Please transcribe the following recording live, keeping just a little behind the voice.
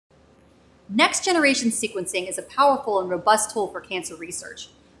Next-generation sequencing is a powerful and robust tool for cancer research,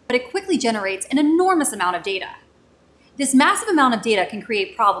 but it quickly generates an enormous amount of data. This massive amount of data can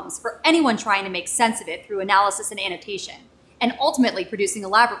create problems for anyone trying to make sense of it through analysis and annotation, and ultimately producing a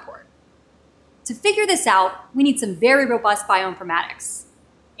lab report. To figure this out, we need some very robust bioinformatics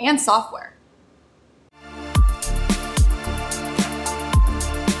and software.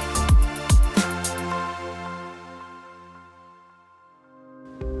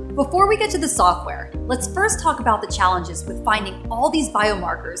 Before we get to the software, let's first talk about the challenges with finding all these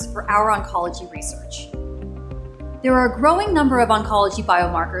biomarkers for our oncology research. There are a growing number of oncology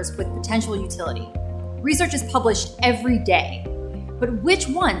biomarkers with potential utility. Research is published every day, but which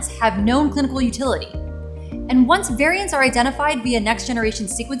ones have known clinical utility? And once variants are identified via next-generation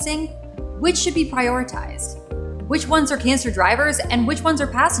sequencing, which should be prioritized? Which ones are cancer drivers and which ones are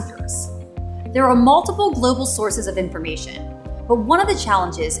passengers? There are multiple global sources of information, but one of the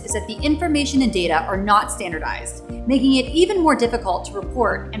challenges is that the information and data are not standardized, making it even more difficult to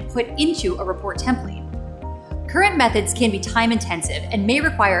report and put into a report template. Current methods can be time-intensive and may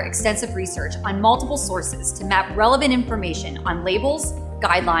require extensive research on multiple sources to map relevant information on labels,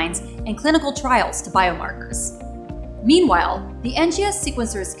 guidelines, and clinical trials to biomarkers. Meanwhile, the NGS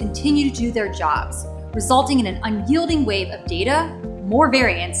sequencers continue to do their jobs, resulting in an unyielding wave of data, more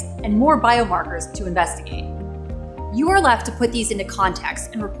variants, and more biomarkers to investigate. You are left to put these into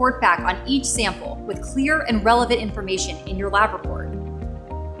context and report back on each sample with clear and relevant information in your lab report.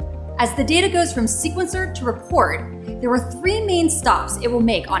 As the data goes from sequencer to report, there are three main stops it will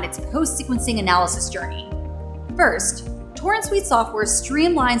make on its post-sequencing analysis journey. First, Torrent Suite software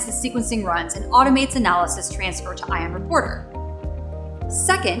streamlines the sequencing runs and automates analysis transfer to Ion Reporter.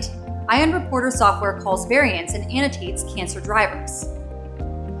 Second, Ion Reporter software calls variants and annotates cancer drivers.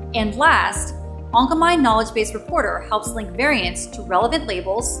 And last, Oncomine Knowledge Base Reporter helps link variants to relevant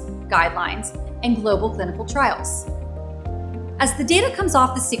labels, guidelines, and global clinical trials. As the data comes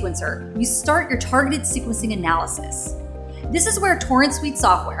off the sequencer, you start your targeted sequencing analysis. This is where Torrent Suite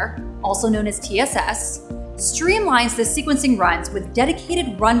software, also known as TSS, streamlines the sequencing runs with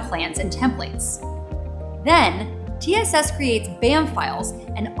dedicated run plans and templates. Then, TSS creates BAM files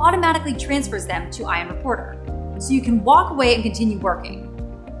and automatically transfers them to Ion Reporter, so you can walk away and continue working.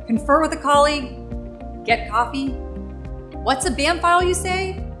 Confer with a colleague, get coffee. What's a BAM file, you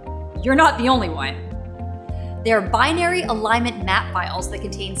say? You're not the only one. They are binary alignment map files that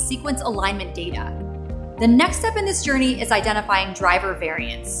contain sequence alignment data. The next step in this journey is identifying driver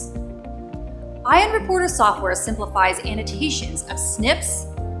variants. Ion Reporter software simplifies annotations of SNPs,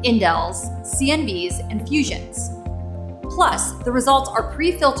 indels, CNVs, and fusions. Plus, the results are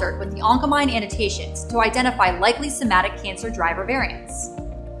pre-filtered with the Oncomine annotations to identify likely somatic cancer driver variants.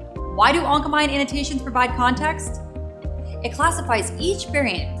 Why do Oncomine annotations provide context? It classifies each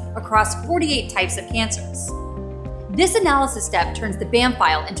variant across 48 types of cancers. This analysis step turns the BAM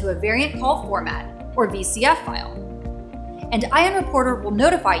file into a variant call format, or VCF file. And Ion Reporter will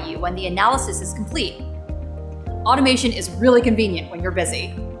notify you when the analysis is complete. Automation is really convenient when you're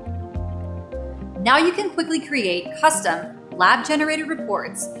busy. Now you can quickly create custom, lab-generated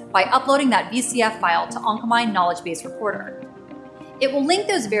reports by uploading that VCF file to Oncomine Knowledge Base Reporter. It will link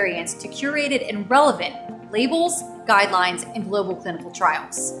those variants to curated and relevant labels, guidelines, and global clinical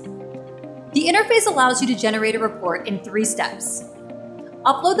trials. The interface allows you to generate a report in 3 steps.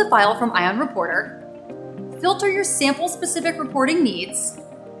 Upload the file from Ion Reporter, filter your sample-specific reporting needs,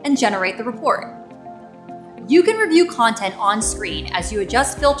 and generate the report. You can review content on screen as you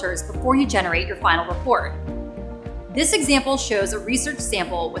adjust filters before you generate your final report. This example shows a research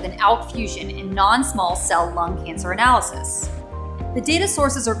sample with an ALK fusion in non-small cell lung cancer analysis. The data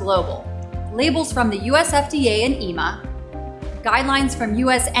sources are global, labels from the US FDA and EMA, guidelines from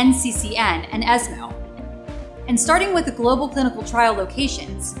US NCCN and ESMO, and starting with the global clinical trial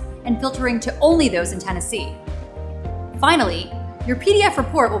locations and filtering to only those in Tennessee. Finally, your PDF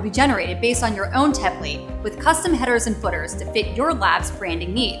report will be generated based on your own template with custom headers and footers to fit your lab's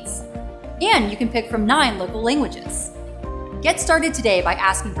branding needs. And you can pick from 9 local languages. Get started today by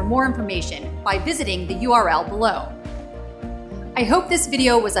asking for more information by visiting the URL below. I hope this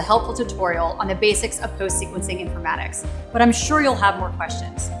video was a helpful tutorial on the basics of post-sequencing informatics, but I'm sure you'll have more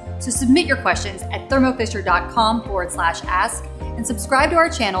questions. So submit your questions at thermofisher.com/ask and subscribe to our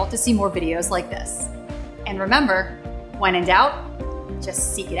channel to see more videos like this. And remember, when in doubt,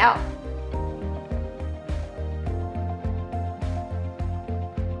 just seek it out.